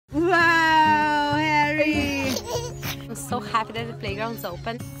happy that the playground's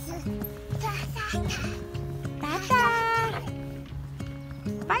open. Tata!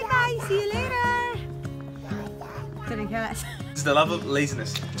 Bye-bye, see you later! Couldn't care less. It's the love of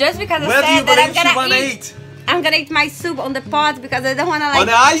laziness. Just because I said that I'm gonna eat my soup on the pot because I don't wanna like... On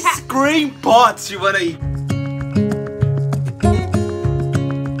the ice cream pots you wanna eat.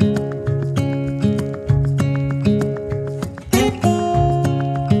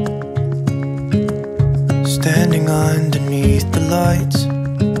 Standing underneath the lights,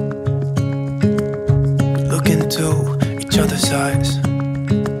 look into each other's eyes.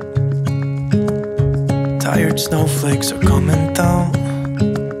 Tired snowflakes are coming down,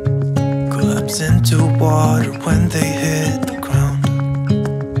 collapse into water when they hit the ground.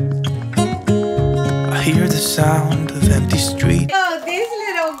 I hear the sound of empty streets. So this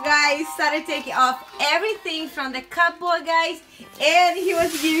little guy started taking off everything from the cupboard, guys, and he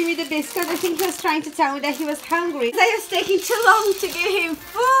was giving me the biscuit. I think he was trying to tell me that he was hungry. I was taking too long to give him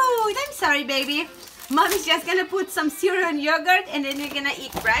food. I'm sorry, baby. Mommy's just gonna put some cereal and yogurt and then we're gonna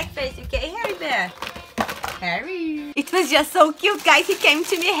eat breakfast, okay, Harry Bear? Harry. It was just so cute, guys. He came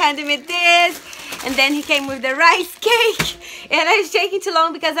to me, handed me this, and then he came with the rice cake. And I was taking too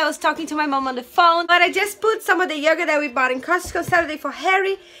long because I was talking to my mom on the phone. But I just put some of the yogurt that we bought in Costco Saturday for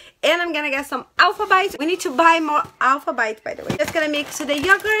Harry. And I'm gonna get some Alpha Bites. We need to buy more Alpha Bites, by the way. Just gonna mix the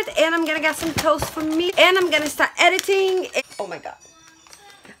yogurt, and I'm gonna get some toast for me. And I'm gonna start editing. Oh my god.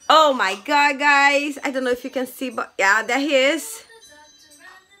 Oh my god, guys. I don't know if you can see, but yeah, there he is.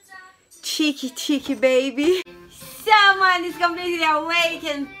 Cheeky baby. Someone is completely awake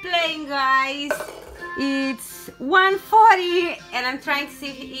and playing, guys. It's 1:40 and I'm trying to see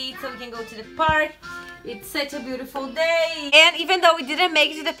if he eats so we can go to the park. It's such a beautiful day. And even though we didn't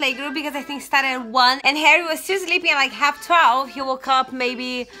make it to the playgroup because I think it started at 1 and Harry was still sleeping at like half 12, he woke up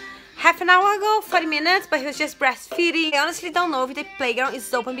maybe half an hour ago, 40 minutes, but he was just breastfeeding. I honestly don't know if the playground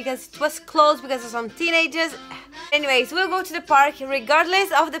is open because it was closed because of some teenagers. Anyways, we'll go to the park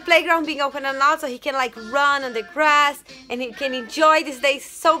regardless of the playground being open or not, so he can like run on the grass and he can enjoy this day.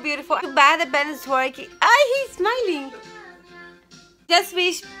 So beautiful. Too bad that Ben is working. Ah, he's smiling. Just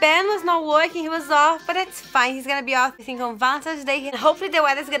wish Ben was not working, he was off, but that's fine. He's gonna be off, I think, on Valentine's Day. And hopefully the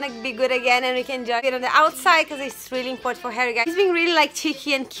weather's gonna be good again and we can enjoy it on the outside because it's really important for Harry, guys. He's being really like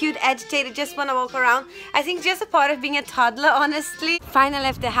cheeky and cute, agitated, just wanna walk around. I think just a part of being a toddler, honestly. Finally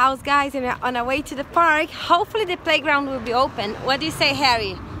left the house, guys, and we're on our way to the park. Hopefully the playground will be open. What do you say,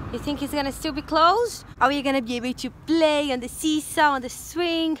 Harry? You think it's gonna still be closed? Are we gonna be able to play on the seesaw, on the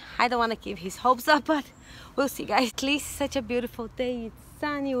swing? I don't wanna give his hopes up, but we'll see, guys. At least such a beautiful day. It's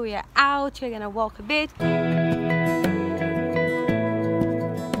sunny, we are out, we're gonna walk a bit.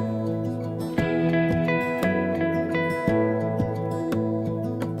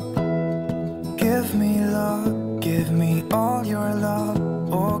 Give me love, give me all your love,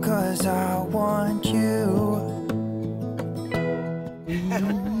 oh, 'cause I want you.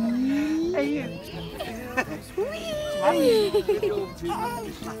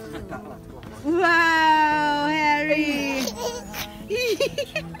 Wow, Harry!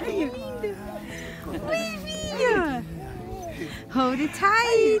 Beijinho! Hold it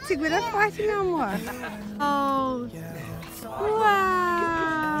tight! Segura forte, meu amor! Oh!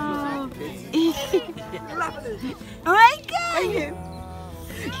 Wow! Oh my god!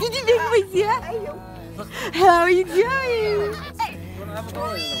 Did you make my ear? How are you doing?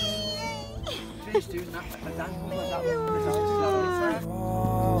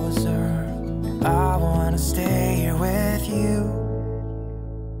 I wanna stay here with you.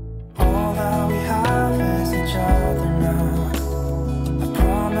 All that we have is each other now. I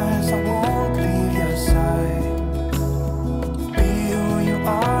promise I won't leave your side. Be who you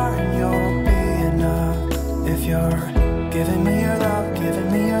are and you'll be enough. If you're giving me your love, giving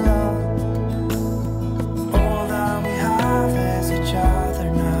me your love. All that we have is each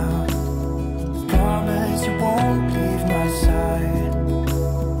other now. Promise you won't leave my side.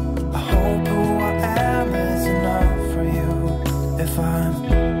 I hope who I am is enough for you. If I'm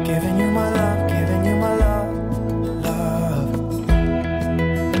giving you my love, giving you my love, love.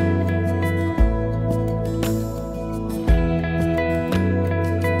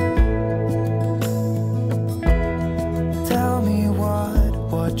 Tell me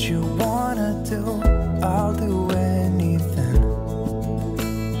what you wanna do. I'll do anything.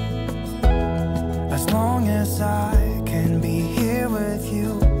 As long as I can be here with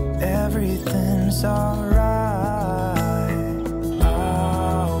you, everything's alright.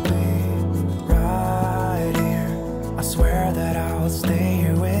 I'll be right here. I swear that I'll stay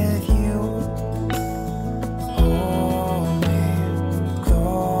here with you. Hold me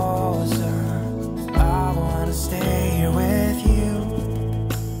closer. I wanna stay here with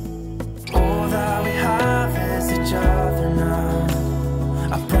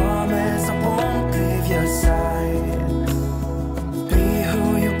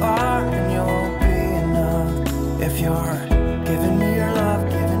you're giving me your love,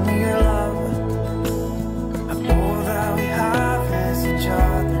 giving me your love. All that we have is each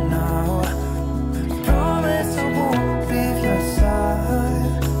other now. I promise I won't leave your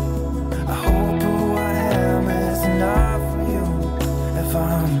side. I hope who I am is enough for you. If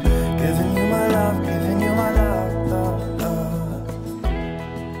I'm giving you my love, giving you my love, love, love.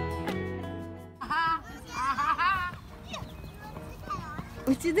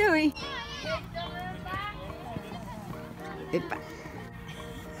 What you doing? Epa.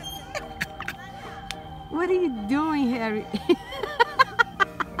 What are you doing, Harry?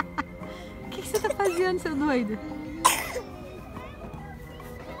 O que você tá fazendo, seu doido?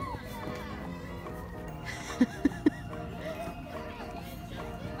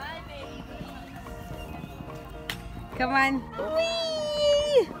 Come on.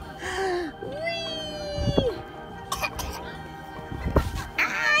 Whee! Whee!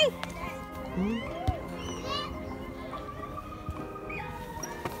 Ai!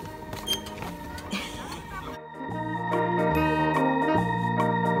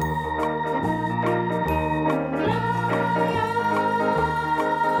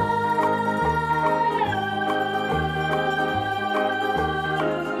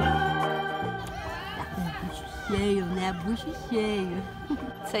 Cheio, né? Bucho cheio.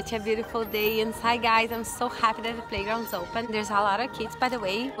 Such a beautiful day inside, guys. I'm so happy that the playground's open. There's a lot of kids, by the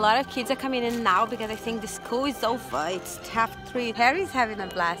way. A lot of kids are coming in now because I think the school is over. It's 3:30. Harry's having a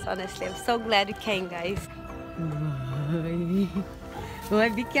blast, honestly. I'm so glad you came, guys. Boy,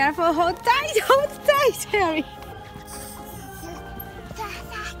 be careful. Hold tight, Harry.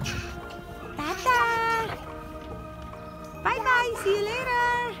 Tata. Bye-bye. See you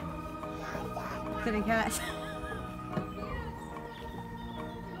later. Couldn't care less.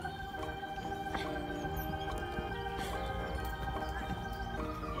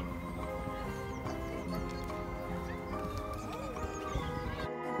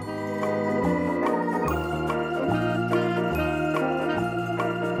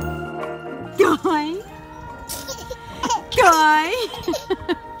 Going. Going.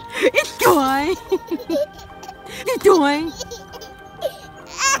 It's going. It's going.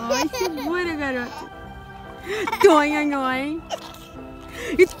 Ai, segura, garoto. Going, going.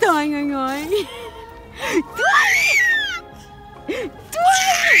 It's going, going.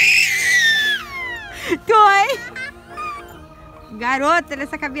 Going. Garota, olha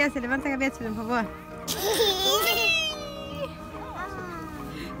essa cabeça. Levanta a cabeça, por favor.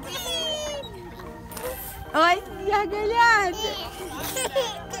 Oi, gargalhada.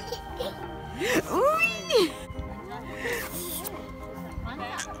 Ui.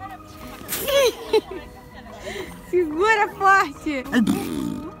 Segura forte.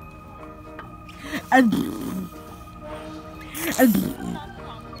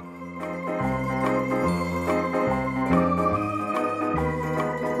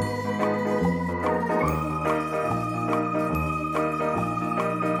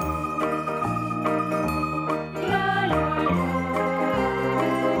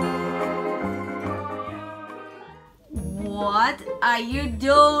 What are you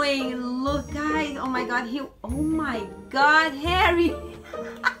doing? Look, guys. Oh my god, Harry.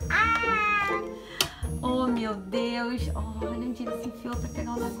 Oh meu Deus. Oh, olha onde ele se enfiou pra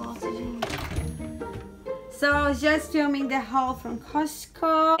pegar o negócio, gente. So I was just filming the haul from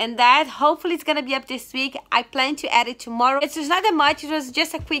Costco, and that hopefully it's gonna be up this week. I plan to add it tomorrow. It was not that much. It was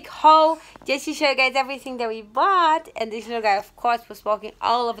just a quick haul just to show you guys everything that we bought. And this little guy, of course, was walking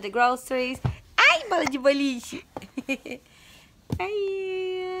all over the groceries. Ai, bola de boliche.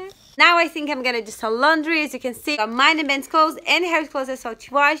 Hi. Now I think I'm gonna do some laundry. As you can see, mine and Ben's clothes and Harry's clothes are so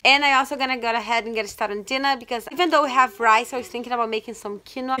to wash. And I also gonna go ahead and get started on dinner because even though we have rice, I was thinking about making some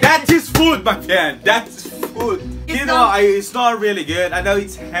quinoa. That is food, my friend. That's food. Quinoa, it's not really good. I know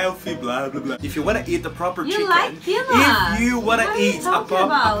it's healthy, blah blah blah. If you wanna eat the proper chicken, like quinoa? if you wanna What are eat you a talking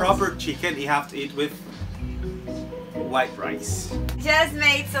about? proper chicken, you have to eat with white rice. Just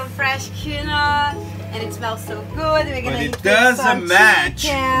made some fresh quinoa and it smells so good. We're gonna But eat it doesn't match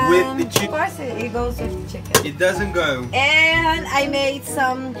chicken. with the chicken. Of course it goes with the chicken. It doesn't go. And I made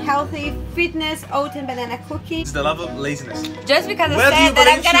some healthy fitness oat and banana cookies. It's the love of laziness. Just because I Where do you said that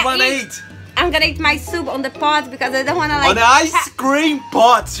believe you wanna eat? I'm gonna eat my soup on the pot because I don't wanna like On the ice cream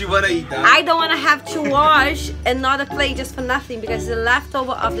pots, you wanna eat that? I don't wanna have to wash another plate just for nothing because it's the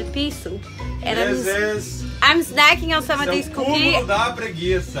leftover of the pea soup. And I'm snacking on some of these cookies.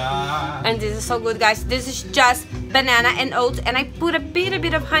 And this is so good, guys. This is just banana and oats, and I put a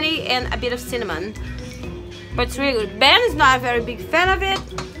bit of honey and a bit of cinnamon. But it's really good. Ben is not a very big fan of it,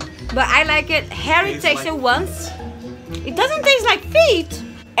 but I like it. Harry tasted it once. It doesn't taste like feet.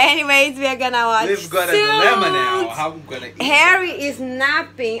 Anyways, we are gonna watch We've got a dilemma now. How I'm gonna eat Harry is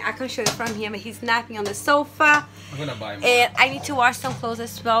napping. I can show you from here, but he's napping on the sofa. I'm gonna buy more. And I need to wash some clothes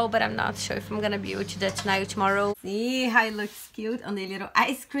as well, but I'm not sure if I'm gonna be able to do that tonight or tomorrow. See how it looks cute on the little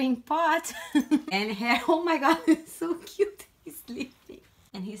ice cream pot. And Harry, oh my god, it's so cute. He's sleeping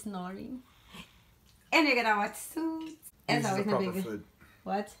and he's snoring. And we're gonna watch Suits. As always, no baby. Food.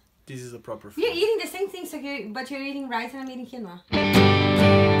 What? This is a proper food. You're eating the same thing, so but you're eating rice and I'm eating quinoa.